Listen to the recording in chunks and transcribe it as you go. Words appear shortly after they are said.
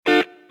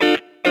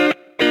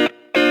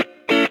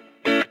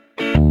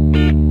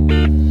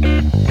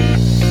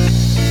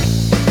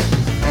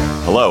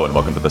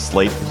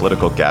Slate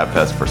Political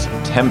Gabfest for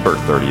September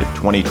 30th,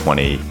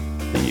 2020,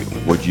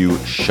 the Would You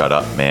Shut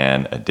Up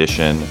Man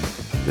edition.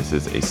 This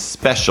is a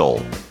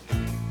special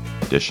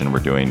edition we're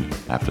doing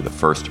after the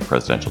first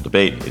presidential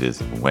debate. It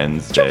is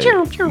Wednesday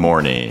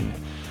morning.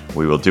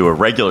 We will do a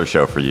regular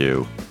show for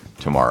you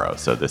tomorrow.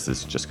 So this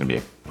is just going to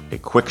be a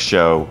quick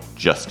show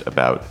just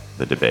about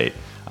the debate.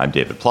 I'm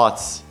David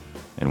Plotz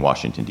in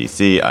Washington,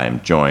 D.C. I am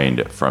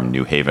joined from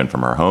New Haven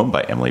from her home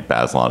by Emily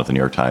Bazelon of the New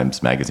York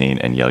Times Magazine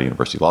and Yale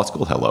University Law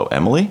School. Hello,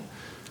 Emily.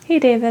 Hey,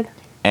 David.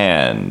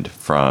 And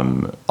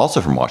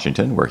also from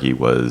Washington, where he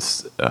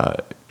was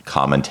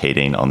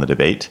commentating on the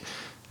debate,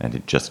 and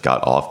it just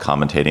got off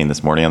commentating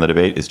this morning on the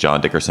debate, is John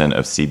Dickerson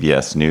of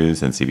CBS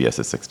News and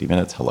CBS's 60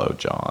 Minutes. Hello,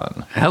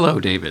 John. Hello,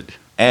 David.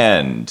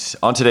 And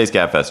on today's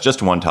Gabfest,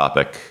 just one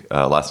topic.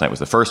 Last night was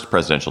the first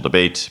presidential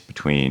debate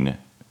between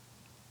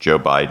Joe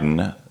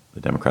Biden, the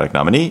Democratic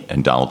nominee,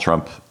 and Donald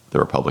Trump, the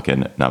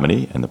Republican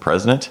nominee and the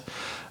president.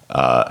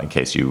 In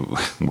case you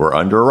were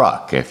under a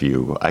rock,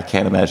 I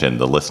can't imagine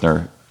the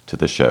listener to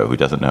this show who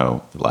doesn't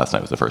know that last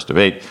night was the first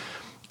debate.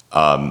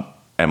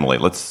 Emily,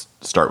 let's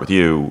start with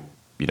you.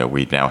 You know,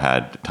 we've now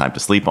had time to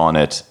sleep on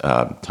it,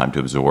 time to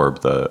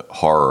absorb the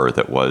horror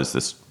that was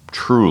this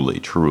truly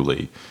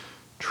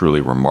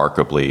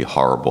remarkably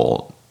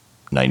horrible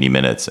 90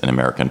 minutes in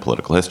American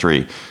political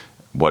history.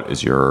 What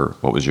was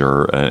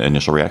your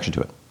initial reaction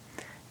to it?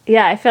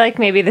 Yeah, I feel like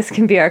maybe this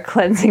can be our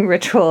cleansing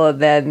ritual,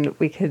 and then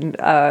we can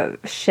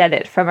shed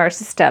it from our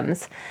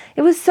systems.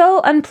 It was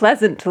so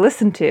unpleasant to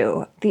listen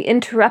to. The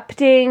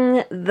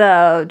interrupting,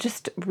 the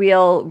just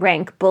real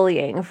rank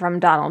bullying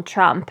from Donald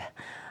Trump.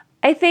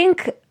 I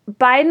think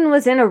Biden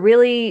was in a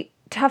really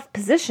tough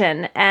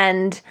position,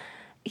 and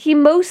he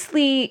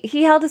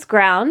held his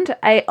ground.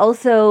 I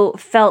also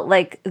felt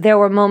like there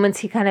were moments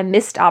he kind of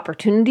missed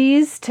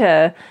opportunities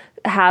to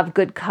have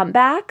good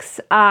comebacks.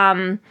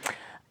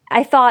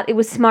 I thought it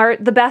was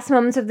smart. The best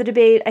moments of the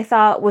debate, I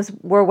thought,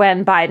 were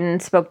when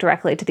Biden spoke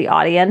directly to the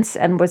audience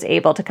and was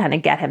able to kind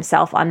of get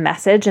himself on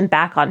message and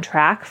back on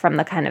track from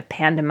the kind of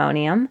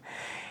pandemonium.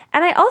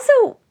 And I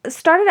also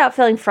started out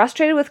feeling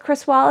frustrated with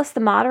Chris Wallace, the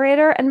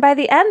moderator. And by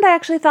the end, I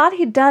actually thought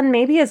he'd done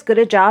maybe as good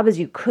a job as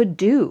you could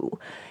do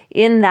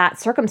in that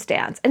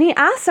circumstance. And he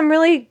asked some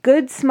really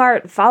good,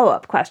 smart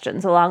follow-up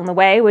questions along the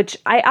way, which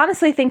I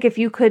honestly think if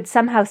you could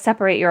somehow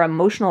separate your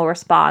emotional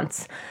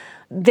response,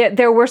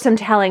 there were some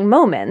telling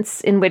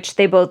moments in which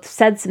they both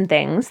said some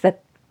things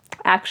that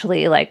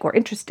actually were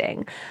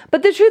interesting.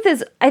 But the truth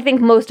is, I think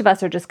most of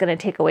us are just going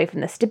to take away from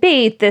this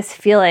debate this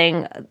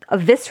feeling, a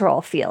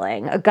visceral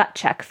feeling, a gut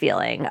check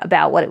feeling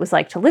about what it was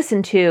like to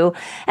listen to.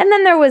 And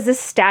then there was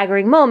this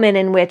staggering moment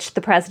in which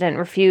the president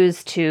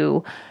refused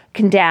to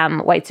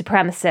condemn white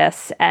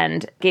supremacists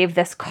and gave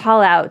this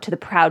call out to the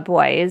Proud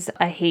Boys,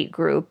 a hate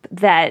group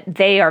that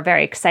they are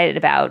very excited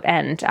about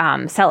and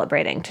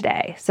celebrating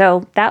today.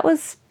 So that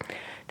was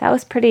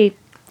pretty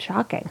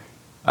shocking.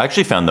 I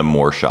actually found the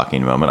more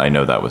shocking moment. I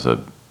know there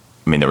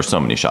were so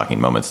many shocking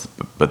moments,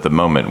 but the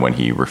moment when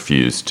he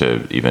refused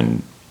to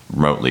even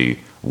remotely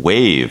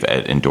wave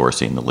at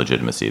endorsing the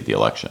legitimacy of the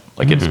election.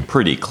 It's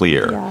pretty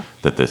clear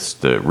that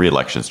the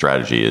re-election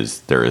strategy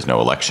is there is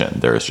no election.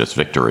 There is just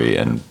victory,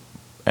 and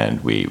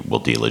we will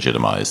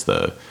delegitimize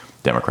the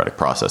democratic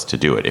process to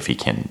do it if he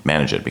can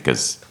manage it,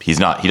 because he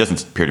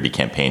doesn't appear to be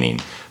campaigning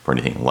for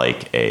anything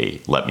like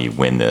let me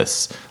win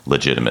this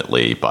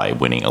legitimately by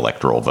winning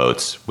electoral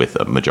votes with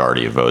a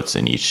majority of votes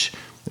in each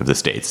of the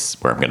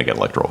states where I'm going to get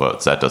electoral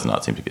votes. That does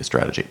not seem to be a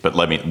strategy. But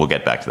we'll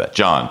get back to that.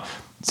 John,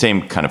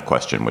 same kind of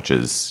question, which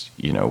is,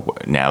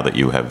 now that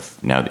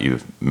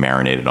you've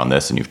marinated on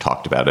this and you've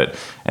talked about it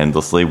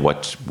endlessly,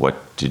 what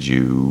did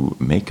you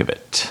make of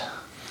it?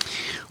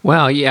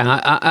 Well,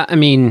 yeah, I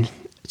mean,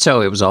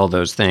 so it was all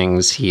those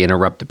things.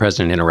 The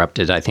president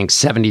interrupted, I think,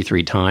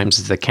 73 times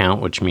is the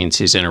count, which means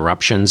his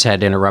interruptions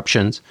had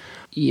interruptions.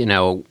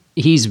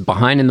 He's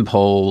behind in the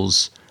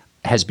polls,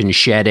 has been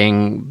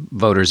shedding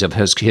voters of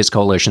his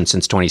coalition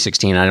since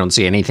 2016. I don't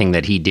see anything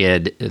that he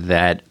did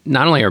that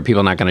not only are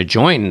people not going to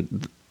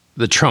join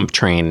the Trump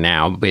train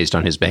now based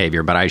on his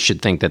behavior, but I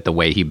should think that the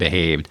way he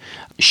behaved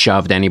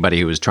shoved anybody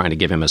who was trying to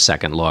give him a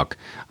second look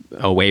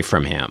away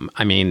from him.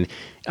 I mean,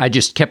 I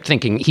just kept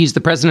thinking he's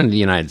the president of the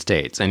United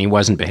States and he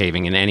wasn't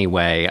behaving in any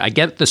way. I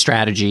get the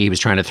strategy. He was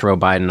trying to throw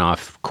Biden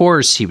off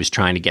course. He was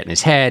trying to get in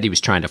his head. He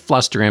was trying to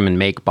fluster him and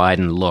make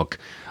Biden look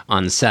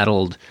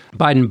unsettled.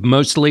 Biden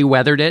mostly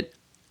weathered it.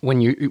 When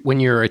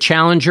you're a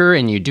challenger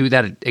and you do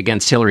that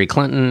against Hillary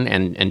Clinton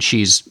and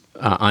she's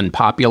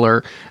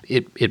unpopular,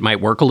 it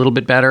might work a little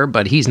bit better.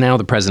 But he's now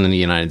the president of the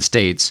United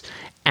States.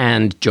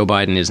 And Joe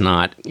Biden is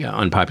not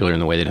unpopular in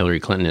the way that Hillary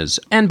Clinton is.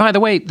 And by the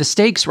way, the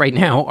stakes right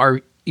now are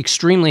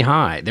extremely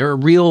high. There are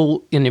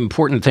real and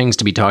important things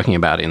to be talking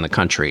about in the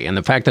country. And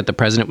the fact that the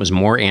president was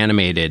more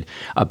animated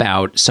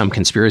about some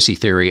conspiracy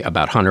theory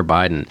about Hunter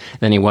Biden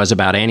than he was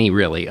about any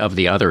really of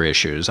the other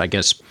issues. I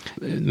guess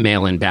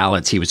mail-in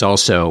ballots he was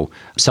also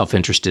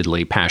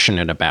self-interestedly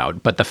passionate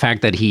about. But the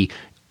fact that he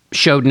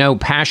showed no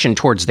passion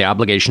towards the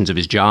obligations of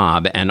his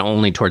job and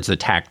only towards the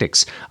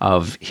tactics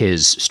of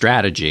his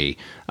strategy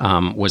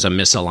was a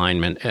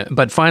misalignment.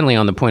 But finally,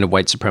 on the point of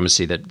white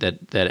supremacy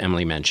that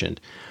Emily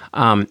mentioned,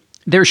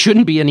 there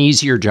shouldn't be an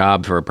easier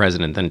job for a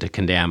president than to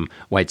condemn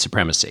white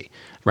supremacy,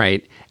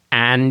 right?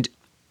 And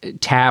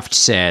Taft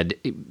said,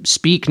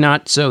 speak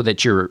not so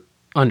that you're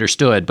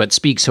understood, but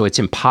speak so it's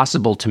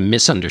impossible to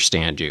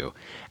misunderstand you.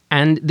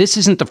 And this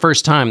isn't the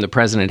first time the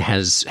president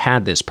has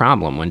had this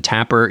problem. When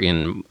Tapper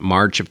in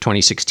March of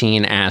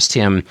 2016 asked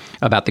him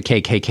about the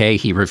KKK,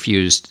 he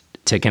refused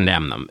to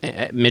condemn them.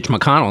 Mitch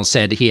McConnell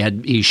said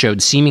he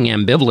showed seeming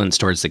ambivalence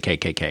towards the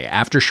KKK.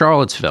 After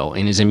Charlottesville,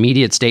 in his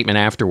immediate statement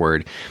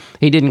afterward,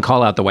 he didn't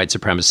call out the white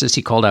supremacists.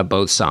 He called out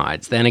both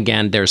sides. Then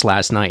again, there's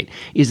last night.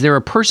 Is there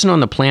a person on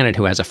the planet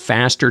who has a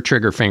faster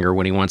trigger finger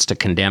when he wants to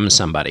condemn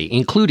somebody,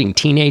 including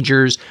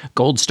teenagers,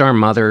 Gold Star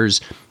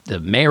mothers,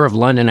 the mayor of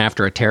London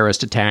after a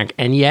terrorist attack?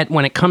 And yet,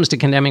 when it comes to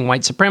condemning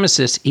white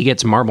supremacists, he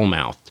gets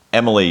marble-mouthed.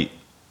 Emily,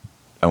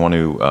 I want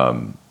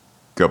to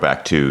go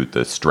back to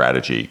the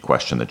strategy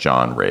question that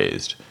John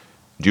raised.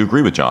 Do you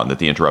agree with John that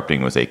the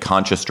interrupting was a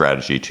conscious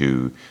strategy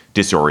to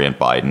disorient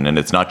Biden? And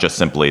it's not just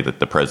simply that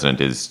the president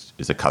is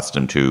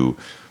accustomed to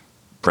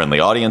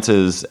friendly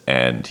audiences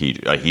and he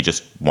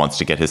just wants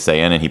to get his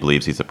say in and he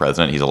believes he's the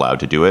president. He's allowed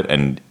to do it.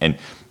 And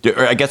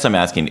I guess I'm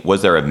asking,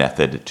 was there a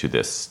method to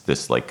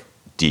this like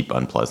deep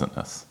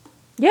unpleasantness?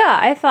 Yeah,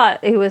 I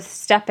thought he was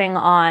stepping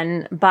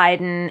on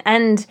Biden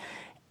and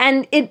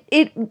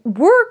it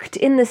worked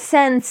in the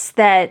sense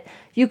that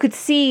you could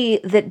see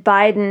that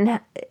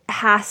Biden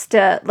has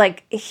to,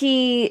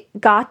 he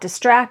got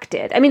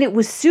distracted. I mean, it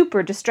was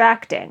super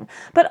distracting.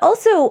 But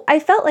also, I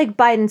felt like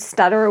Biden's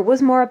stutter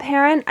was more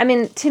apparent. I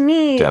mean, to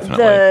me,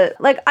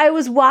 Definitely. I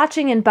was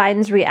watching in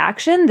Biden's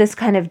reaction this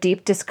kind of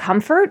deep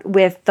discomfort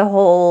with the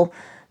whole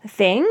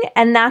thing.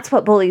 And that's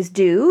what bullies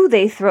do.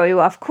 They throw you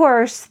off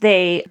course.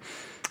 They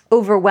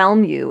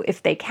overwhelm you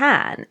if they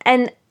can.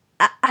 And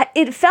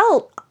it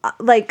felt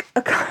like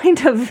a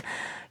kind of,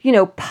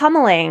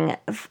 pummeling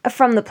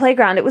from the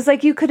playground. It was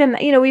like you could,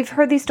 we've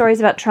heard these stories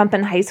about Trump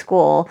in high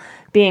school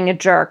being a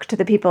jerk to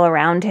the people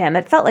around him.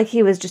 It felt like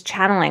he was just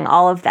channeling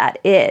all of that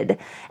id.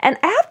 And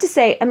I have to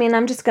say,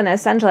 I'm just going to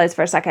essentialize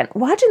for a second.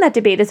 Watching that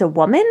debate as a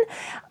woman,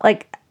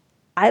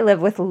 I live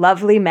with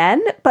lovely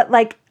men,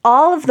 but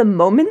all of the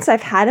moments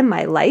I've had in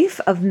my life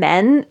of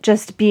men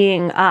just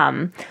being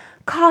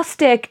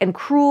caustic and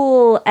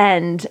cruel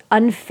and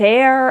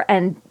unfair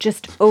and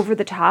just over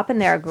the top in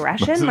their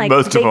aggression.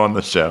 Most of them on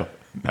the show.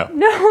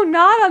 No,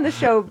 not on the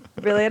show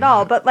really at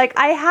all. But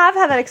I have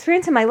had that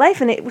experience in my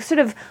life and it was sort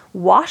of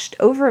washed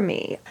over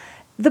me.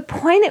 The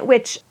point at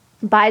which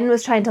Biden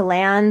was trying to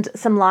land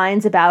some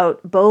lines about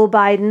Beau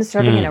Biden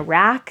serving in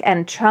Iraq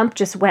and Trump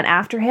just went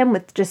after him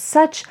with just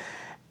such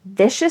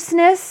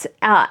viciousness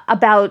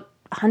about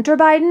Hunter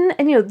Biden.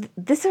 And,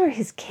 these are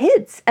his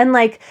kids. And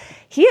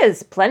he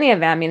has plenty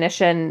of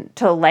ammunition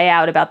to lay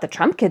out about the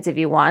Trump kids if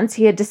he wants.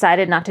 He had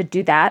decided not to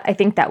do that. I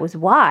think that was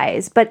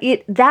wise. But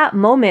that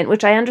moment,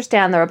 which I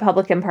understand the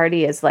Republican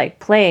Party is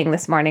playing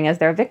this morning as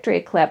their victory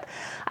clip,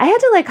 I had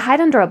to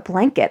hide under a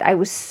blanket. I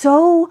was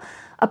so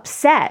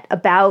upset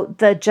about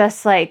the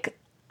just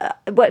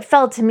what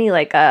felt to me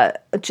like a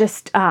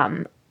just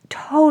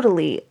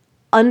totally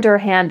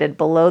underhanded,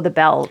 below the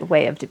belt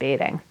way of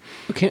debating.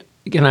 Okay.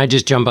 Can I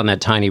just jump on that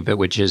tiny bit,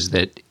 which is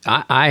that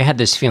I had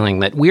this feeling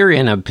that we're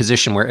in a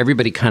position where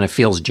everybody kind of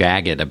feels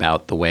jagged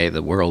about the way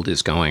the world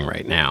is going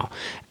right now.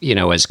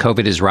 As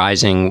COVID is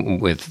rising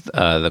with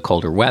the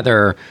colder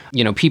weather,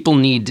 people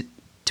need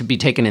to be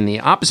taken in the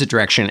opposite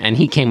direction. And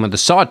he came with a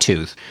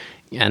sawtooth.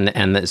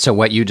 So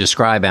what you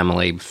describe,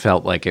 Emily,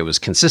 felt like it was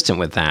consistent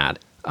with that.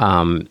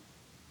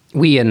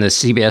 We in the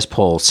CBS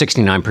poll,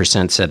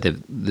 69% said that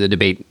the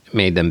debate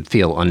made them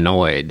feel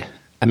annoyed.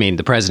 I mean,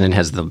 the president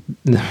has the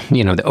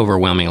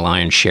overwhelming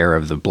lion's share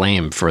of the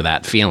blame for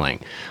that feeling.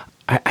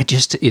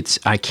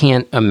 I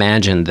can't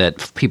imagine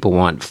that people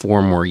want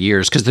 4 more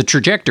years because the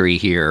trajectory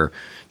here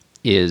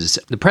is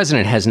the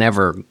president has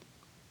never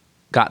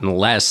gotten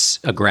less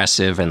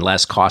aggressive and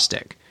less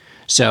caustic.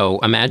 So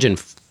imagine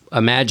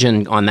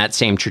on that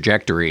same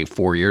trajectory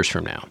 4 years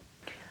from now.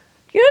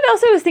 What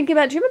else I was thinking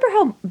about? Do you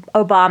remember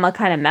how Obama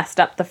kind of messed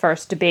up the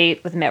first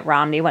debate with Mitt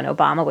Romney when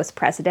Obama was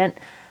president?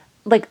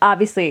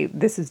 Obviously,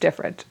 this is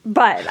different.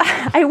 But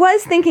I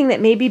was thinking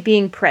that maybe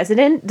being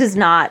president does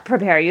not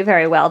prepare you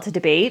very well to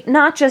debate.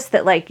 Not just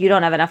that, you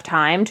don't have enough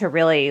time to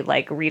really,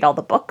 read all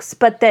the books,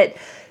 but that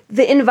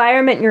the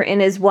environment you're in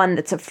is one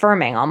that's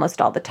affirming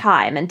almost all the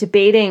time. And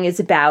debating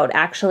is about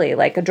actually,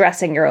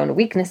 addressing your own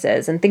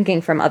weaknesses and thinking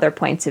from other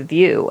points of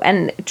view.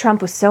 And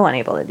Trump was so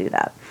unable to do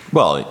that.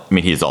 Well,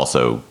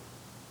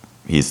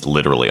 he's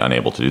literally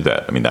unable to do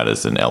that. I mean, that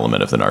is an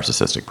element of the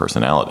narcissistic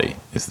personality,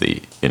 is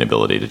the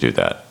inability to do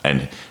that.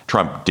 And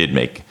Trump did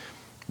make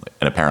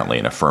apparently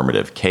an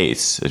affirmative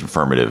case, an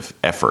affirmative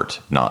effort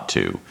not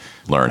to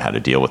learn how to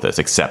deal with this,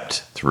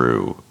 except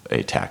through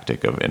a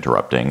tactic of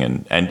interrupting.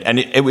 And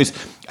it was,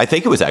 I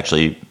think it was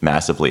actually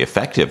massively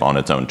effective on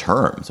its own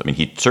terms. I mean,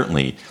 he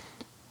certainly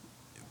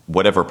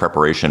whatever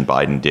preparation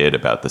Biden did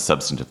about the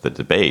substance of the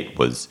debate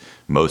was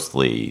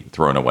mostly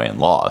thrown away and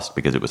lost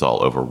because it was all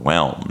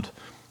overwhelmed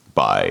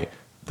by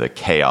the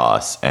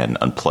chaos and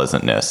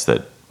unpleasantness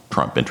that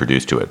Trump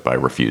introduced to it by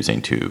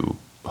refusing to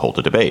hold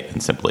a debate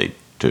and simply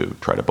to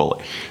try to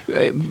bully.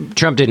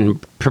 Trump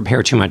didn't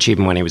prepare too much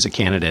even when he was a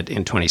candidate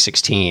in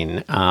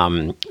 2016.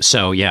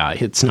 So yeah,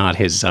 it's not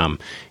his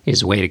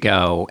way to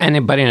go.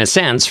 But in a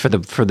sense, for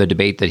the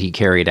debate that he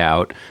carried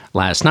out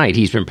last night,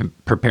 he's been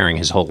preparing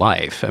his whole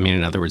life. I mean,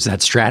 in other words,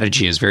 that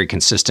strategy is very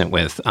consistent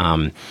with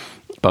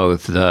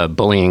both the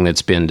bullying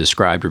that's been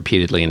described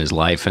repeatedly in his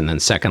life, and then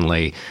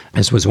secondly,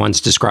 as was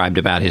once described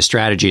about his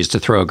strategy, is to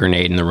throw a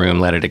grenade in the room,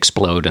 let it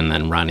explode, and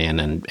then run in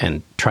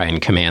and try and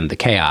command the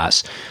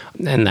chaos.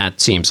 And that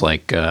seems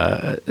like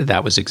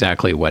that was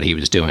exactly what he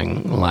was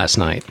doing last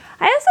night.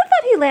 I also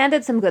thought he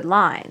landed some good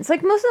lines.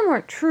 Like, most of them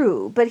weren't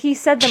true, but he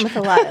said them with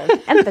a lot of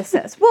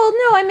emphasis. Well,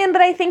 no, I mean,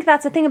 but I think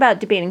that's the thing about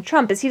debating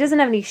Trump is he doesn't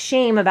have any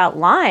shame about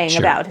lying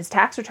about his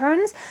tax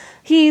returns.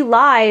 He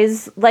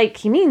lies like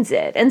he means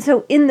it. And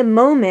so in the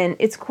moment,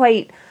 it's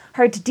quite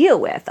hard to deal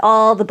with.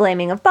 All the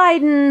blaming of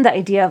Biden, the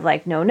idea of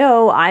like,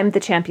 no, I'm the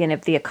champion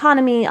of the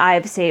economy.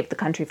 I've saved the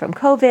country from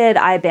COVID.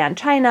 I banned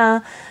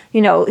China.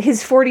 You know,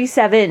 his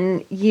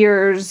 47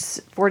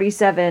 years,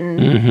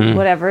 47,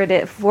 whatever it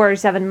is,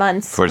 47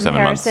 months 47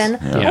 comparison.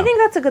 months. Yeah. I think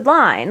that's a good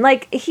line.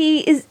 Like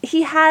he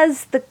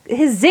has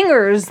his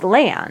zingers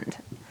land.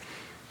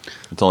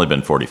 It's only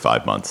been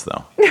 45 months,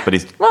 though. But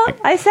he's Well,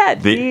 I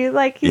said he's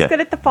yeah.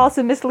 good at the false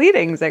and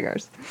misleading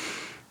zingers.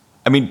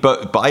 I mean,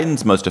 but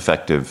Biden's most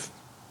effective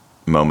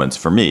moments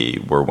for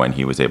me were when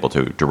he was able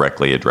to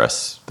directly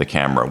address the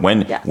camera.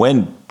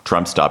 When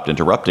Trump stopped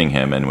interrupting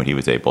him and when he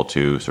was able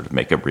to sort of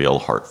make a real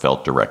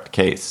heartfelt direct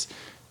case.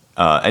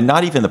 And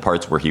not even the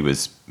parts where he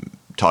was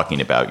talking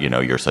about,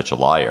 you're such a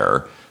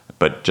liar,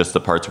 but just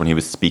the parts when he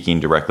was speaking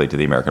directly to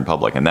the American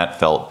public. And that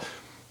felt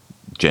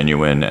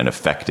genuine and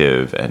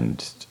effective,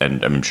 and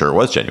I'm sure it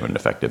was genuine and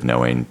effective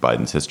knowing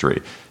Biden's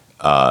history.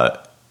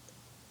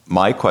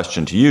 My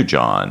question to you,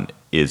 John,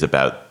 is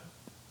about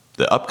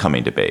the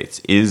upcoming debates.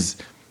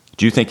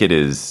 Do you think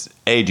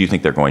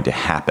they're going to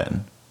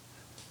happen?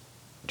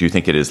 Do you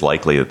think it is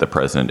likely that the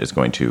president is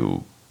going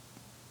to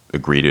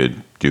agree to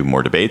do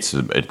more debates?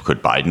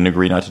 Could Biden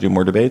agree not to do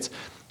more debates?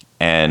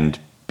 And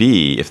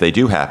B, if they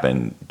do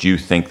happen, do you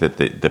think that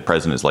the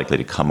president is likely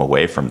to come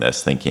away from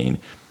this thinking,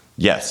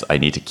 yes, I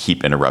need to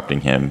keep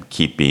interrupting him,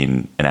 keep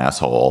being an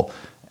asshole,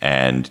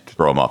 and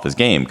throw him off his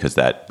game, because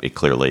it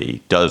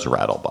clearly does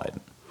rattle Biden?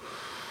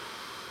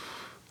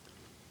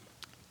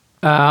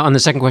 On the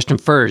second question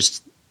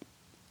first,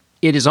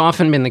 it has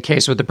often been the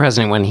case with the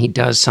president when he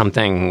does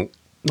something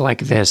like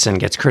this and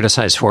gets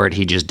criticized for it,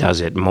 he just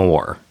does it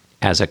more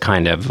as a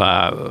kind of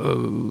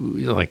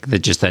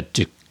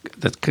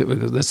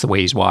that's the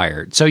way he's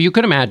wired. So you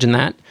could imagine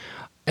that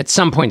at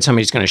some point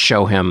somebody's going to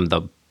show him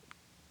the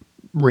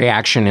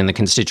reaction in the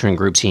constituent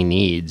groups he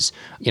needs.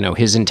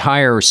 His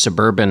entire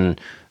suburban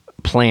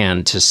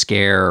plan to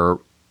scare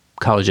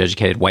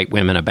college-educated white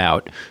women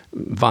about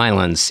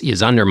violence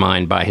is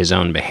undermined by his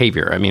own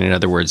behavior. I mean, in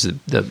other words,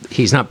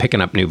 he's not picking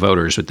up new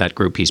voters with that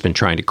group he's been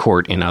trying to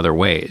court in other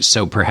ways.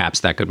 So perhaps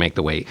that could make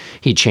the way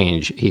he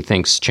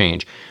thinks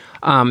change.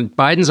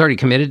 Biden's already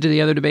committed to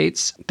the other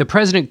debates. The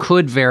president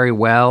could very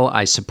well,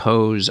 I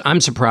suppose. I'm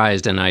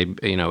surprised, and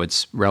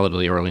it's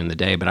relatively early in the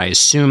day, but I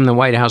assume the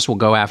White House will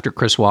go after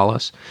Chris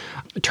Wallace,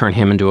 turn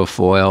him into a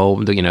foil.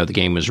 The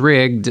game was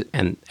rigged,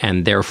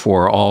 and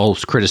therefore all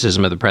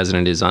criticism of the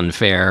president is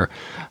unfair.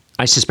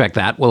 I suspect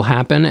that will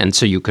happen, and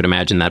so you could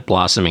imagine that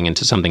blossoming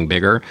into something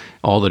bigger.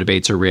 All the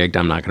debates are rigged.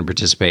 I'm not going to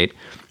participate.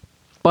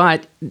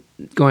 But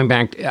going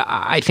back,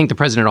 I think the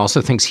president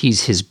also thinks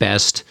he's his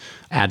best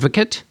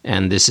advocate,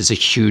 and this is a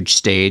huge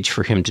stage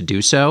for him to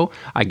do so.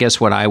 I guess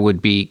what I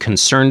would be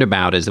concerned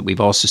about is that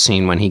we've also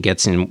seen when he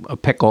gets in a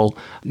pickle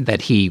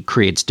that he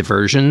creates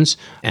diversions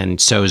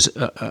and sows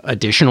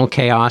additional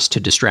chaos to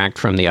distract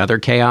from the other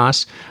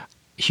chaos.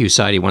 Hugh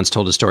Sidey once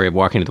told a story of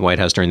walking to the White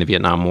House during the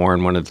Vietnam War,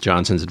 and one of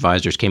Johnson's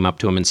advisors came up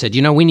to him and said,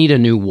 we need a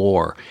new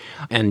war.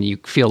 And you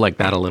feel like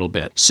that a little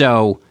bit.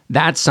 So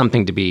that's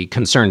something to be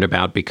concerned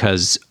about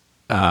because,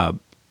 the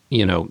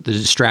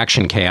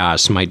distraction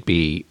chaos might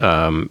be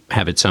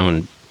have its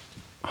own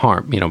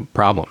harm,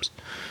 problems.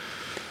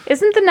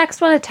 Isn't the next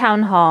one a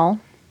town hall?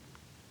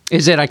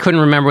 Is it? I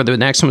couldn't remember whether the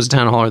next one was a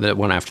town hall or the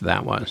one after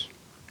that was.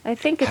 I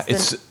think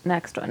it's the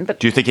next one. But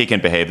do you think he can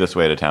behave this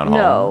way at a town hall?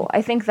 No,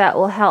 I think that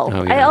will help.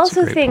 Oh, yeah, I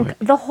also think point.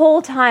 the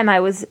whole time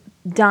I was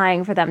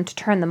dying for them to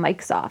turn the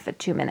mics off at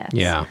 2 minutes.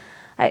 Yeah.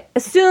 I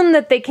assume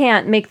that they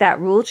can't make that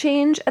rule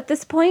change at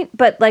this point,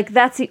 but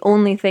that's the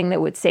only thing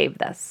that would save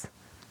this.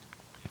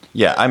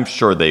 Yeah, I'm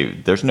sure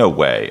there's no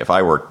way. If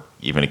I were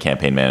even a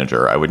campaign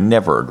manager, I would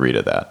never agree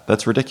to that.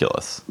 That's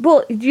ridiculous.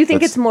 Well, do you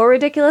think it's more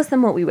ridiculous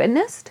than what we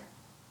witnessed?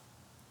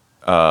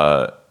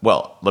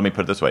 Well, let me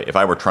put it this way. If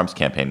I were Trump's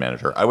campaign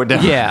manager, I would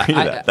never agree to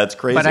that. That's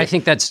crazy. But I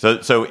think that's...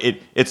 So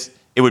it's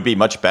It would be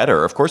much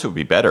better. Of course, it would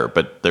be better,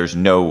 but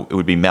it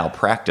would be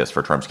malpractice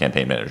for Trump's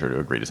campaign manager to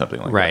agree to something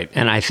like that. Right.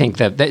 And I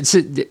think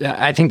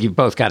I think you've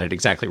both got it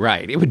exactly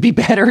right. It would be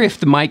better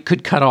if the mic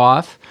could cut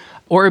off,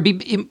 or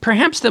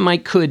perhaps the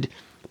mic could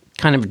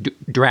kind of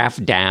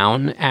draft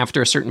down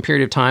after a certain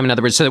period of time. In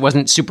other words, so it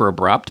wasn't super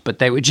abrupt, but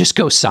they would just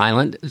go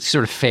silent,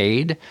 sort of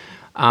fade.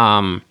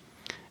 Fade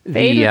would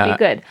be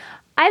good.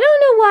 I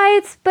don't know why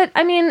but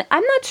I mean,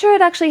 I'm not sure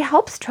it actually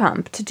helps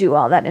Trump to do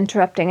all that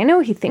interrupting. I know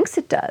he thinks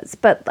it does,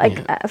 but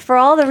for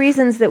all the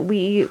reasons that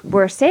we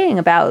were saying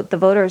about the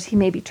voters he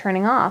may be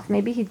turning off,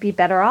 maybe he'd be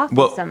better off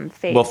with some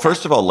fade. Well,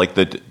 first of all,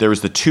 there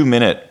was the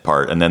 2-minute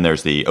part, and then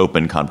there's the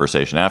open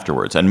conversation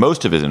afterwards. And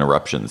most of his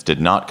interruptions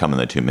did not come in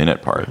the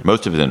 2-minute part.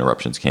 Most of his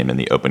interruptions came in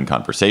the open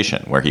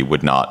conversation, where he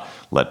would not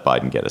let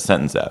Biden get a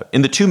sentence out.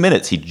 In the 2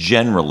 minutes, he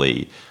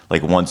generally,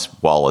 once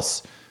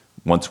Wallace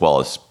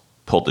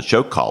pulled the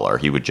choke collar,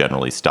 he would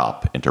generally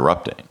stop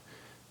interrupting.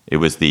 It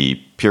was the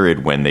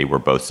period when they were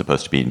both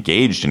supposed to be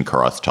engaged in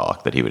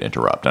crosstalk that he would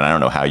interrupt. And I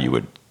don't know how you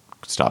would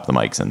stop the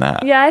mics in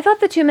that. Yeah, I thought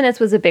the 2 minutes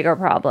was a bigger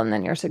problem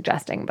than you're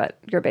suggesting, but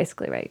you're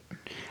basically right.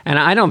 And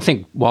I don't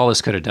think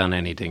Wallace could have done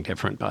anything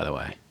different, by the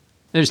way.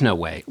 There's no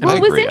way. Well,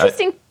 it was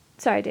interesting.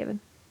 Sorry, David.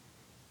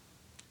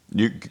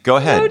 You go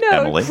ahead,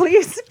 Emily.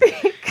 Please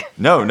speak.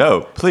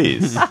 No,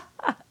 please.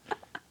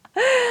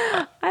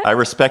 I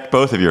respect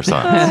both of your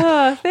sons.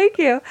 Oh, thank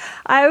you.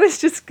 I was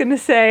just going to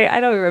say,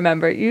 I don't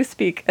remember. You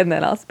speak, and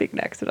then I'll speak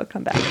next. It'll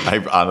come back. I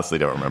honestly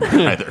don't remember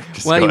either.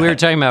 Well, we were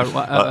talking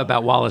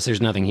about Wallace.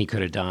 There's nothing he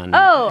could have done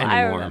anymore.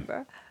 I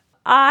remember.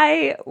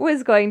 I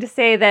was going to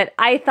say that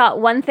I thought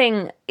one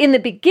thing, in the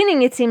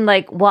beginning, it seemed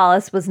like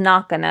Wallace was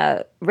not going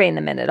to rein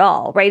them in at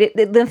all, right?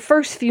 The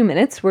first few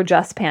minutes were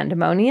just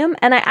pandemonium.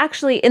 And I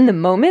actually, in the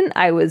moment,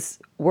 I was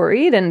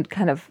worried and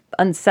kind of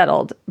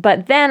unsettled.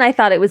 But then I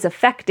thought it was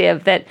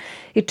effective that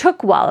it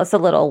took Wallace a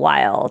little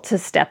while to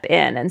step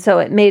in. And so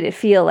it made it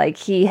feel like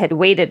he had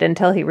waited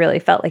until he really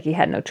felt like he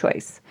had no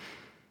choice.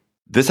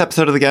 This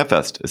episode of the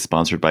GabFest is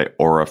sponsored by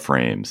Aura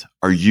Frames.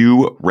 Are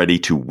you ready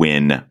to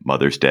win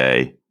Mother's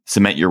Day?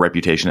 Cement your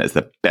reputation as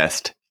the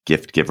best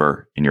gift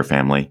giver in your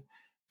family.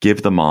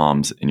 Give the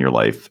moms in your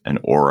life an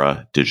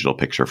Aura digital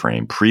picture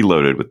frame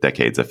preloaded with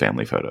decades of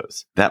family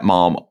photos. That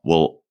mom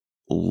will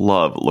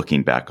love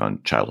looking back on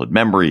childhood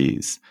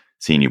memories,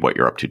 seeing what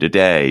you're up to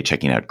today,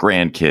 checking out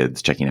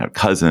grandkids, checking out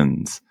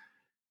cousins.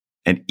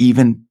 And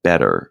even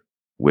better,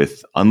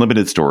 with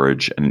unlimited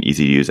storage and an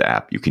easy-to-use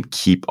app, you can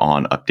keep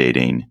on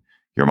updating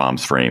your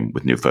mom's frame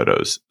with new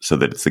photos so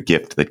that it's a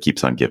gift that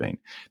keeps on giving.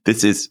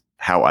 This is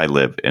how I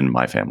live in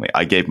my family.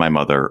 I gave my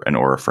mother an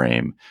Aura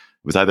frame.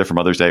 It was either for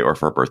Mother's Day or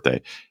for her birthday.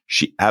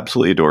 She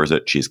absolutely adores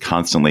it. She's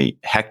constantly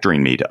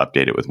hectoring me to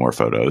update it with more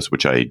photos,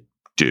 which I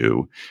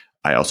do.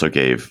 I also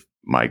gave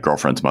my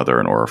girlfriend's mother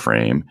an Aura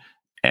frame,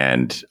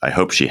 and I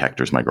hope she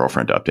hectors my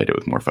girlfriend to update it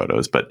with more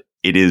photos. But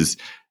it is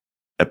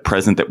a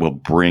present that will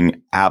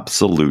bring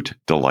absolute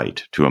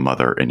delight to a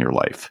mother in your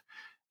life.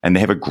 And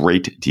they have a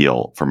great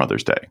deal for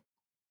Mother's Day.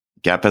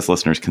 GabFest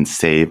listeners can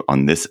save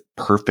on this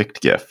perfect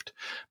gift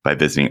by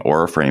visiting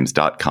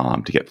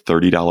auraframes.com to get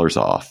 $30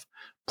 off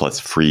plus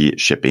free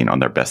shipping on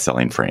their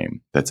best-selling frame.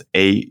 That's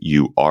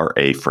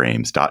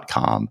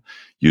auraframes.com.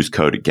 Use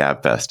code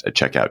GabFest at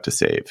checkout to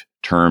save.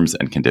 Terms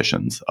and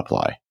conditions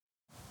apply.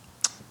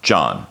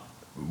 John,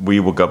 we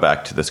will go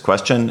back to this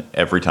question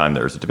every time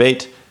there's a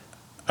debate.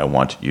 I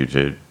want you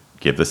to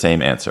give the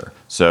same answer.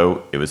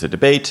 So it was a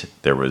debate.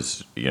 There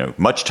was,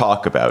 much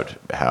talk about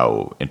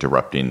how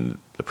interrupting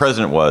the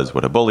president was,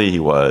 what a bully he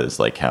was,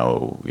 but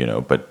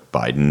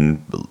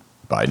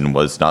Biden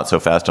was not so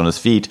fast on his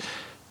feet.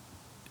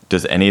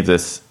 Does any of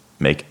this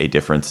make a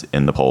difference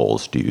in the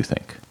polls, do you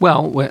think?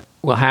 Well,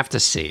 we'll have to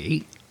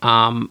see.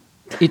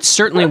 It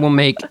certainly will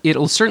make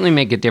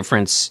a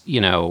difference,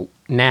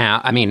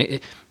 now. I mean,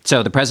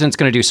 so the president's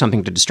going to do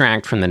something to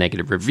distract from the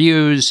negative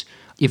reviews.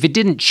 If it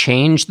didn't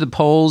change the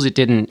polls, it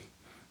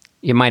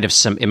might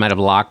have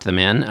locked them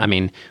in. I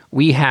mean,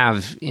 we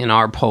have in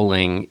our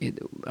polling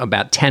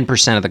about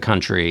 10% of the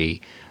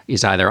country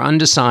is either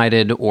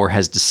undecided or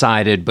has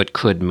decided but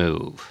could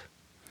move.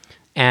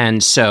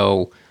 And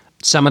so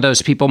some of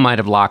those people might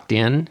have locked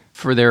in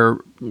for their,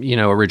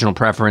 original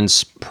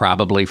preference,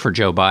 probably for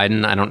Joe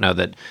Biden. I don't know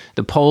that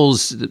the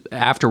polls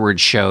afterwards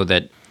show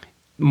that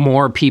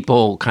more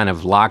people kind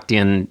of locked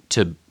in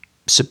to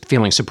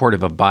feeling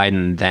supportive of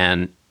Biden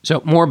than.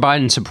 So more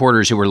Biden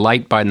supporters who were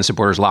light Biden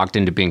supporters locked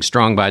into being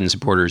strong Biden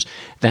supporters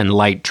than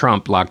light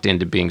Trump locked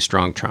into being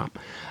strong Trump.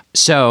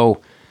 So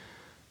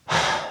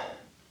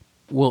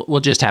we'll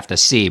just have to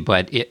see.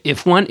 But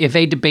if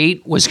a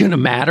debate was going to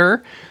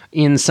matter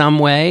in some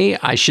way,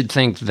 I should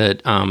think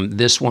that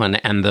this one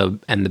and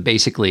the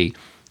basically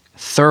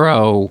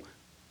thorough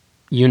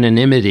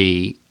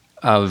unanimity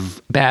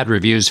of bad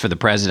reviews for the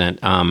president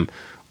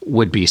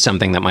would be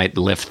something that might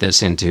lift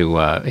this into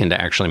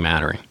actually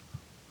mattering.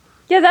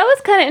 Yeah, that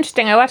was kind of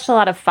interesting. I watched a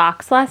lot of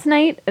Fox last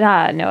night.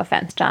 No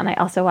offense, John. I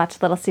also watched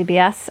a little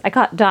CBS. I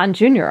caught Don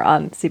Jr.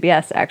 on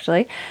CBS,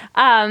 actually.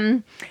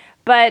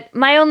 But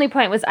my only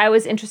point was I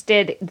was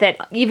interested that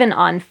even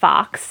on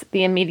Fox,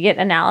 the immediate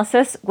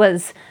analysis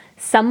was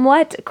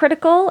somewhat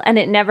critical, and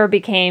it never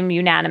became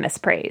unanimous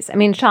praise. I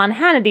mean, Sean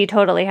Hannity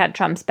totally had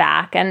Trump's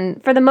back,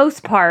 and for the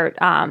most part,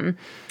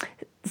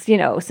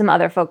 some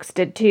other folks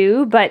did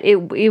too, but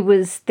it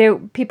was there.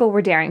 People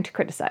were daring to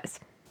criticize.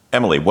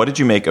 Emily, what did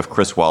you make of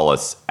Chris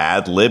Wallace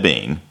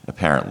ad-libbing,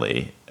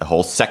 apparently, a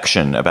whole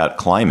section about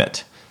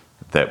climate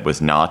that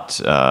was not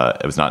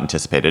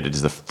anticipated? It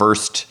is the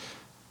first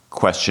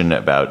question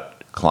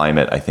about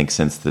climate, I think,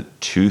 since the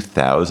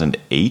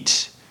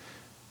 2008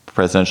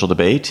 presidential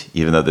debate,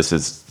 even though this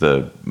is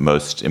the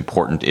most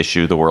important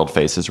issue the world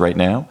faces right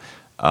now.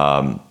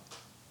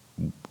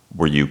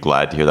 Were you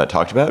glad to hear that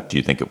talked about? Do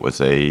you think it was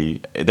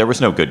there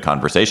was no good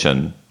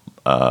conversation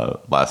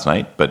last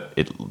night, but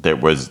there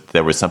was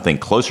something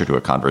closer to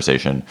a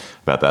conversation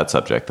about that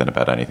subject than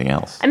about anything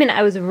else. I mean,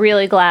 I was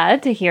really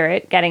glad to hear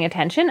it getting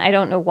attention. I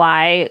don't know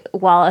why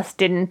Wallace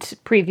didn't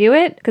preview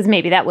it, because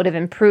maybe that would have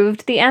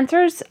improved the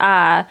answers.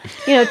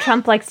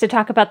 Trump likes to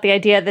talk about the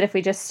idea that if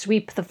we just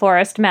sweep the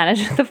forest,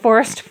 manage the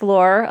forest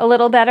floor a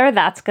little better,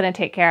 that's going to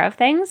take care of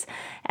things.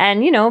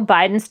 And,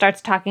 Biden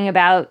starts talking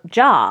about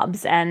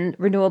jobs and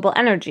renewable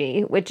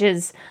energy, which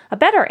is a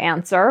better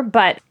answer,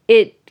 but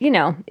it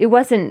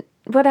wasn't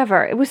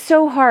whatever. It was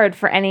so hard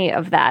for any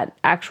of that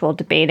actual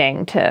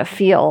debating to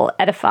feel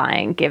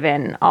edifying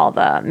given all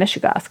the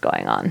mishigas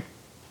going on.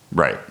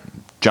 Right.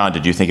 John,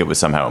 did you think it was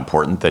somehow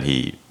important that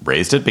he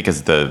raised it?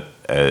 Because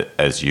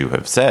as you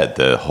have said,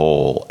 the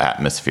whole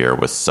atmosphere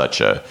was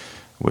such a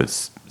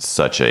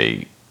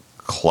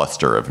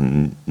cluster of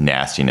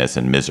nastiness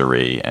and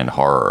misery and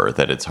horror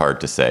that it's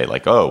hard to say,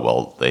 like, oh,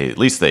 well, at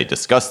least they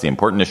discussed the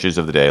important issues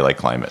of the day, like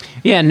climate.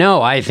 Yeah,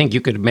 no, I think you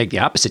could make the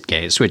opposite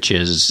case, which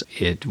is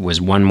it was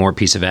one more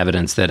piece of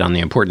evidence that on the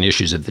important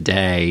issues of the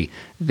day,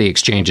 the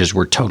exchanges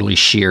were totally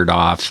sheared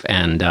off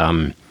and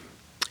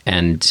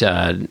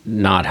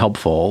not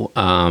helpful.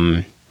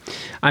 I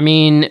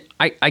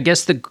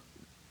guess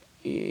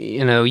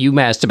you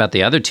asked about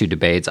the other two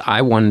debates.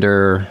 I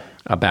wonder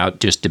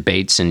about just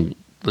debates in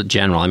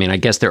general. I mean, I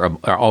guess there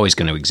are always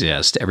going to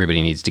exist.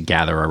 Everybody needs to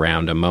gather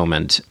around a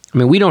moment. I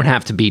mean, we don't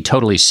have to be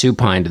totally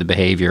supine to the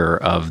behavior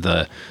of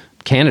the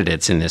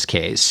candidates in this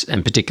case,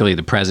 and particularly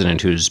the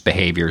president whose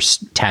behavior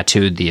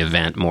tattooed the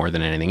event more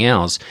than anything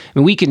else. I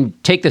mean, we can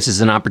take this as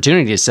an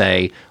opportunity to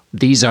say,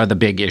 these are the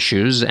big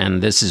issues,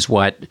 and this is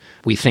what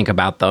we think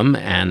about them.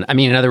 And I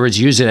mean, in other words,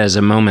 use it as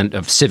a moment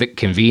of civic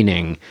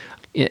convening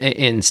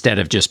instead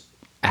of just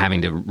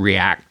having to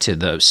react to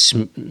the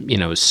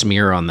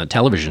smear on the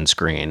television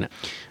screen.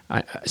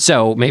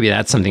 So maybe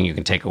that's something you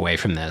can take away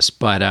from this.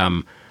 But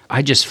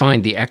I just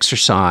find the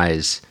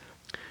exercise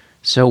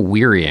so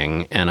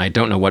wearying, and I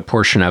don't know what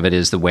portion of it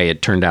is the way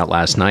it turned out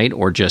last night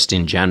or just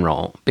in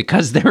general,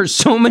 because there are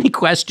so many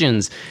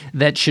questions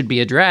that should be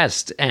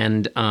addressed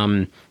and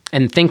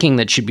thinking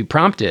that should be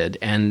prompted,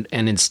 and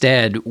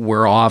instead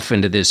we're off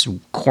into this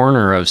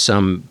corner of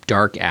some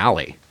dark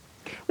alley.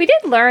 We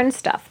did learn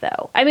stuff,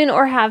 though. I mean,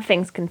 or have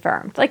things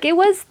confirmed. Like, it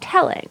was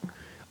telling.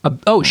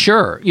 Oh,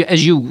 sure.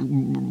 As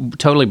you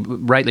totally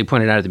rightly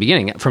pointed out at the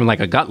beginning, from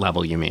like a gut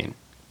level, you mean?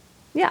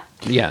 Yeah.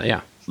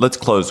 Yeah. Let's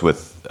close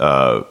with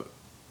a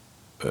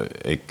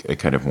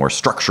kind of more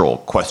structural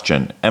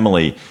question.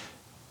 Emily,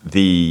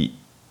 the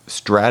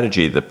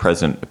strategy the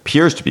president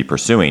appears to be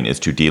pursuing is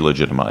to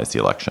delegitimize the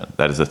election.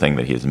 That is the thing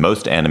that he is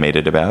most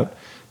animated about.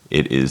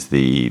 It is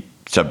the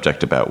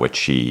subject about which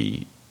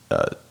he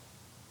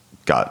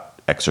got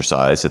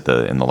exercise in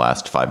the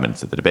last 5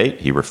 minutes of the debate.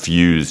 He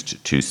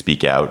refused to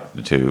speak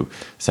out, to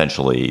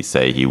essentially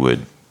say he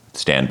would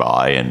stand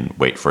by and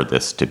wait for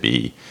this to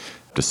be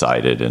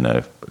decided in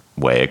a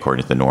way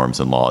according to the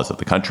norms and laws of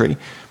the country.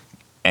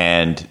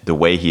 And the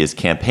way he is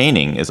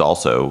campaigning is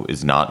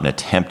not an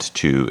attempt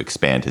to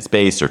expand his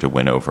base or to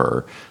win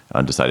over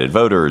undecided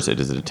voters. It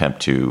is an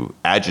attempt to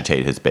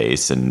agitate his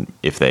base, and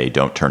if they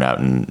don't turn out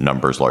in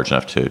numbers large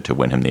enough to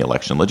win him the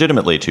election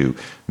legitimately, to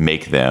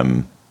make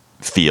them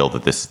feel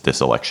that this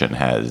election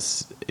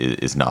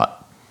is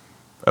not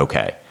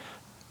okay.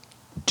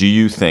 Do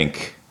you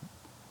think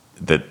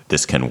that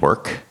this can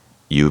work?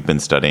 You've been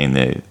studying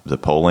the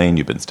polling.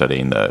 You've been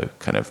studying the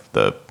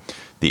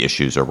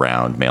issues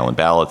around mail-in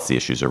ballots, the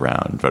issues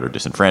around voter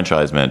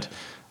disenfranchisement.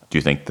 Do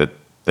you think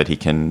that he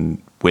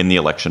can win the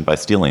election by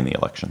stealing the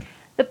election?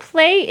 The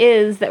play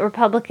is that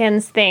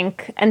Republicans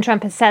think, and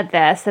Trump has said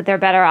this, that they're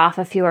better off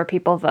if fewer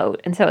people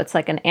vote. And so it's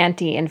like an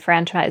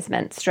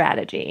anti-enfranchisement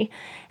strategy.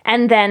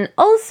 And then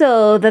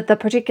also that the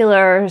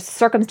particular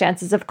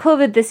circumstances of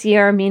COVID this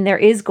year mean there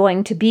is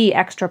going to be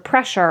extra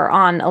pressure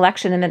on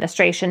election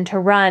administration to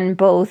run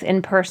both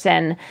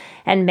in-person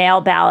and mail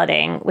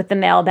balloting, with the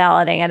mail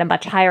balloting at a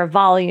much higher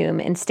volume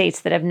in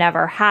states that have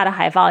never had a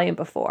high volume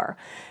before.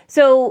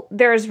 So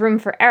there's room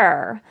for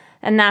error.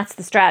 And that's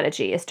the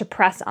strategy, is to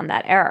press on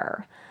that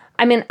error.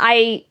 I mean,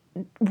 I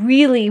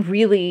really,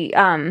 really,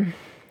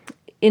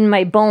 in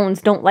my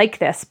bones, don't like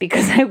this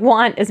because I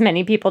want as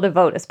many people to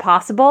vote as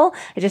possible.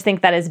 I just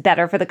think that is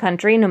better for the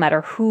country, no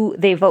matter who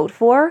they vote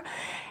for.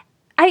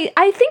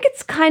 I think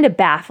it's kind of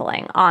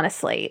baffling,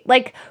 honestly.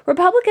 Like,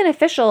 Republican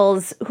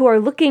officials who are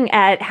looking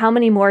at how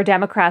many more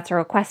Democrats are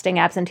requesting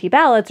absentee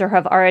ballots or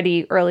have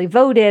already early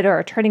voted or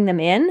are turning them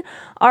in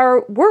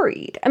are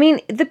worried. I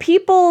mean, the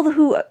people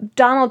who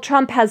Donald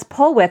Trump has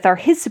pull with are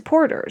his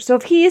supporters. So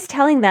if he is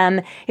telling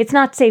them it's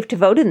not safe to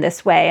vote in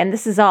this way and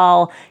this is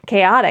all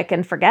chaotic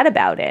and forget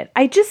about it,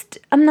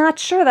 I'm not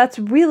sure that's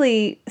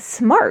really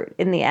smart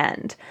in the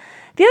end.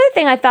 The other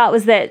thing I thought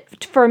was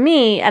that for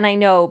me, and I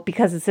know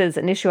because this is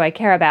an issue I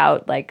care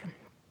about, like,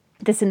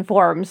 this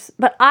informs,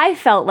 but I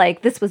felt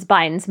like this was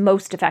Biden's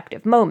most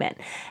effective moment.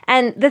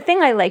 And the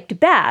thing I liked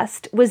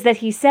best was that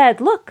he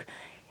said, look,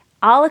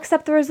 I'll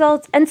accept the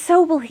results, and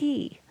so will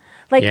he.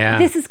 Like,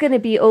 This is going to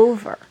be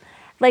over.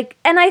 Like,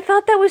 and I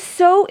thought that was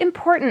so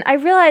important. I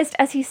realized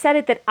as he said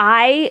it that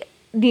I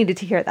needed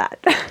to hear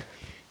that.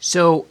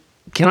 So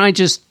can I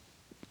just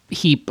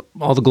heap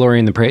all the glory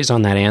and the praise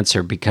on that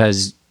answer?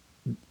 Because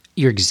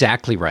you're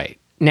exactly right.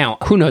 Now,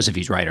 who knows if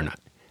he's right or not?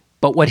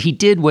 But what he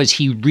did was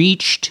he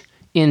reached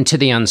into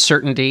the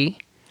uncertainty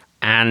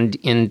and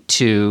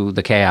into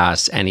the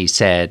chaos, and he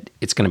said,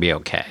 it's going to be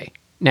okay.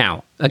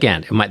 Now,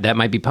 again, that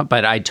might be,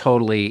 but I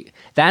totally,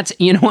 that's,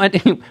 you know what?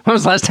 When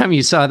was the last time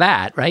you saw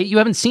that, right? You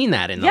haven't seen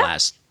that in the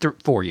last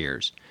 4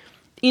 years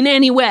in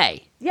any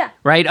way. Yeah.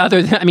 Right?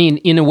 Other than, I mean,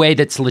 in a way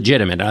that's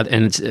legitimate,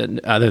 and it's,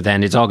 other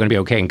than it's all going to be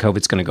okay and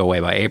COVID's going to go away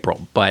by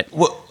April. But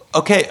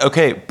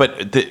Okay,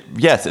 but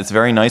yes, it's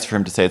very nice for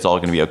him to say it's all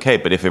going to be okay.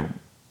 But if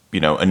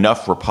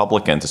enough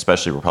Republicans,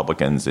 especially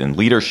Republicans in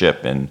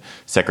leadership and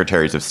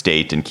secretaries of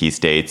state in key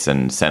states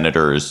and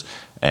senators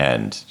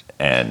and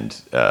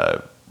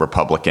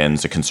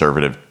Republicans,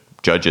 conservative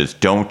judges,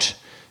 don't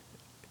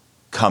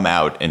come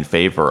out in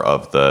favor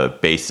of the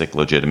basic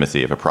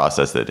legitimacy of a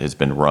process that has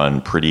been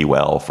run pretty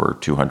well for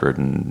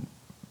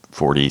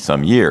 240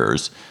 some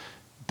years,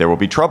 there will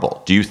be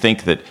trouble. Do you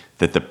think that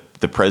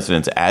the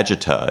president's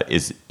agita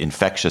is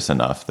infectious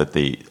enough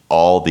that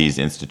all these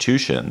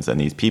institutions and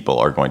these people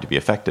are going to be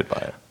affected by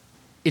it?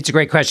 It's a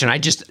great question. I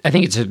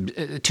think it's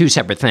two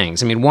separate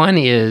things. I mean, one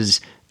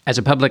is, as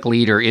a public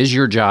leader, is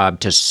your job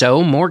to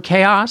sow more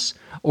chaos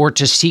or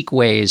to seek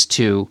ways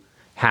to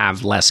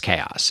have less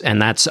chaos?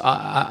 And that's,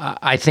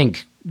 I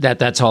think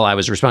that's all I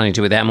was responding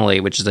to with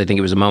Emily, which is I think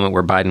it was a moment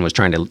where Biden was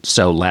trying to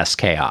sow less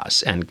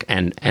chaos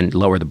and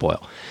lower the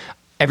boil.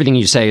 Everything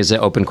you say is an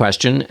open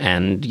question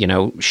and,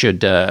 should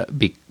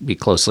be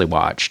closely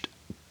watched.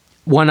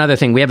 One other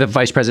thing, we have a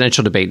vice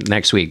presidential debate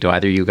next week. Do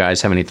either of you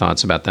guys have any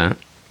thoughts about that?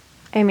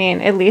 I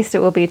mean, at least it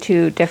will be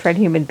two different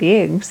human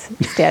beings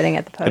standing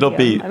at the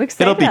podium. I'm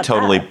excited about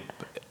that.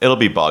 It'll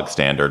be bog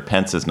standard.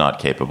 Pence is not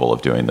capable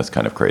of doing this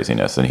kind of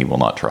craziness, and he will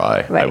not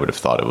try. Right. I would have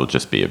thought it will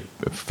just be a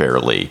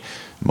fairly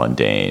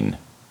mundane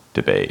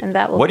debate. And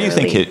that will what do you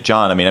think,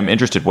 John? I mean, I'm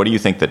interested. What do you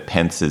think that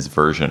Pence's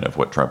version of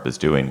what Trump is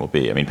doing will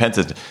be? I mean,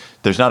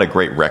 there's not a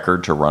great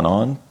record to run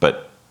on,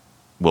 but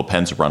will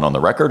Pence run on the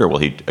record, or will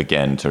he,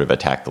 again, sort of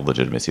attack the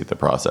legitimacy of the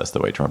process the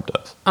way Trump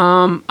does?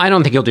 I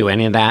don't think he'll do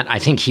any of that. I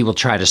think he will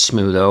try to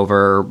smooth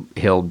over.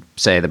 He'll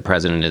say the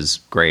president is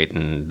great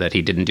and that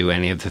he didn't do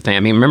any of the things.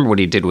 I mean, remember what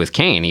he did with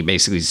Kaine. He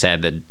basically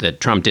said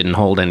that Trump didn't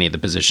hold any of the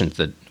positions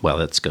that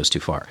goes too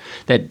far.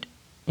 That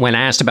when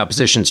asked about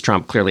positions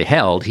Trump clearly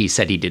held, he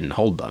said he didn't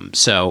hold them.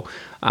 So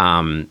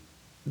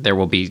there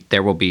will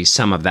be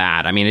some of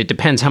that. I mean, it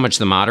depends how much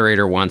the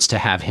moderator wants to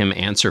have him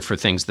answer for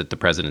things that the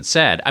president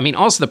said. I mean,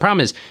 also the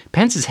problem is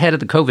Pence is head of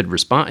the COVID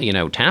response,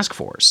 task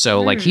force.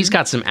 So like he's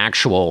got some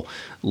actual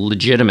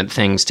legitimate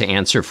things to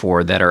answer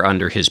for that are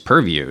under his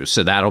purview.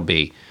 So that'll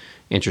be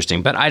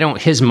interesting. But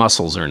his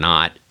muscles are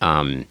not,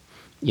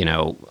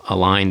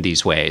 aligned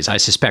these ways. I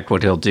suspect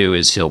what he'll do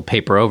is he'll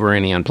paper over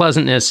any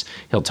unpleasantness.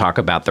 He'll talk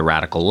about the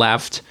radical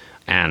left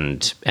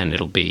and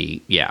it'll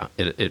be,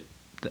 it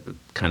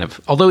kind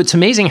of, although it's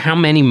amazing how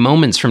many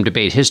moments from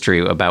debate history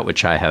about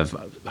which I have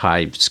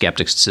high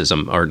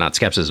skepticism, or not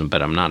skepticism,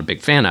 but I'm not a big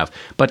fan of,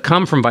 but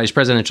come from vice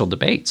presidential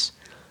debates.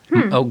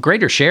 A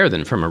greater share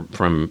than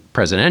from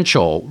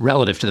presidential,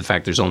 relative to the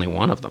fact there's only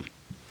one of them.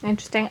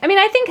 Interesting. I mean,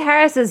 I think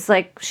Harris is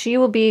she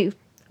will be,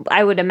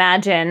 I would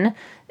imagine,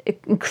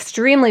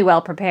 extremely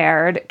well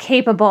prepared,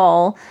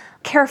 capable,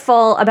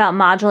 careful about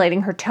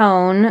modulating her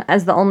tone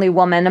as the only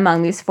woman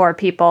among these four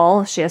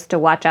people. She has to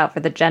watch out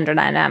for the gender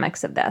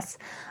dynamics of this.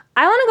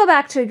 I want to go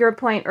back to your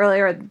point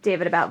earlier,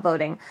 David, about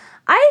voting.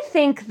 I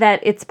think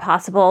that it's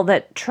possible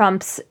that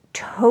Trump's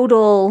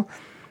total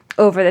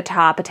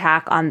over-the-top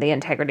attack on the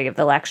integrity of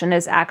the election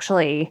is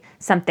actually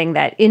something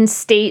that in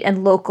state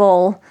and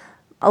local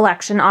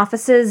election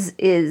offices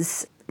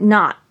is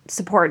not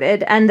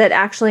supported, and that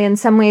actually in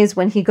some ways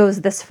when he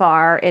goes this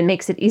far, it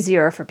makes it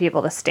easier for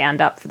people to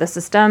stand up for the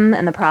system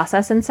and the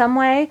process in some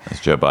way. As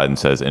Joe Biden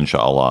says,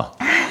 inshallah.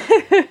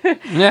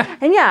 Yeah.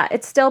 And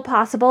it's still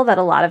possible that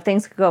a lot of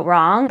things could go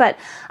wrong, but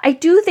I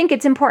do think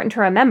it's important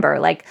to remember,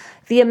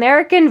 the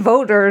American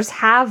voters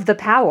have the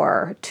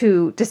power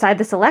to decide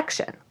this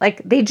election.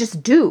 They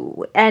just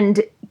do.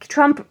 And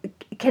Trump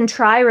can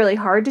try really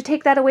hard to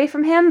take that away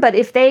from him, but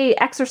if they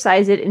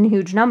exercise it in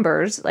huge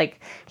numbers,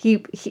 like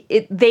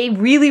they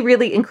really,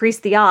 really increase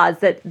the odds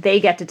that they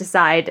get to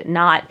decide,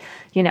 not,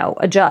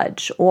 a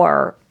judge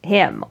or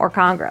him or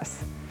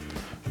Congress.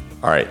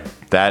 All right.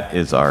 That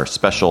is our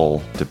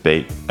special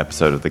debate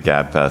episode of the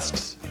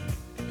GabFest.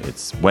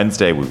 It's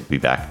Wednesday. We'll be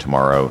back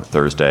tomorrow,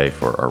 Thursday,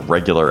 for our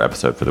regular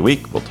episode for the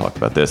week. We'll talk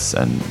about this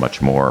and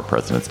much more,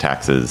 president's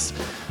taxes,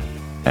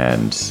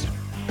 and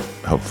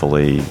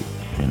hopefully,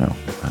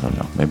 I don't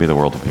know, maybe the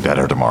world will be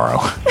better tomorrow.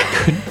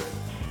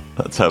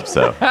 Let's hope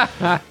so.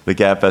 The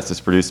GabFest is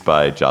produced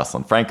by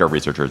Jocelyn Frank. Our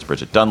researcher is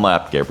Bridget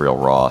Dunlap. Gabriel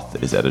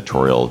Roth is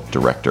editorial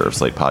director of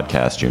Slate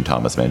Podcast. June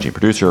Thomas, managing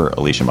producer.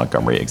 Alicia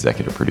Montgomery,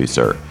 executive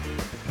producer.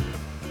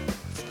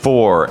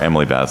 For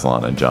Emily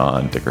Bazelon and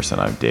John Dickerson,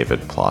 I'm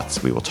David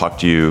Plotz. We will talk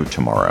to you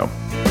tomorrow.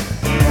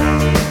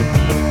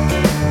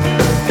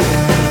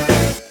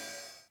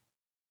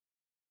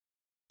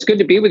 It's good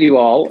to be with you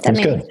all. That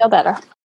made me feel better.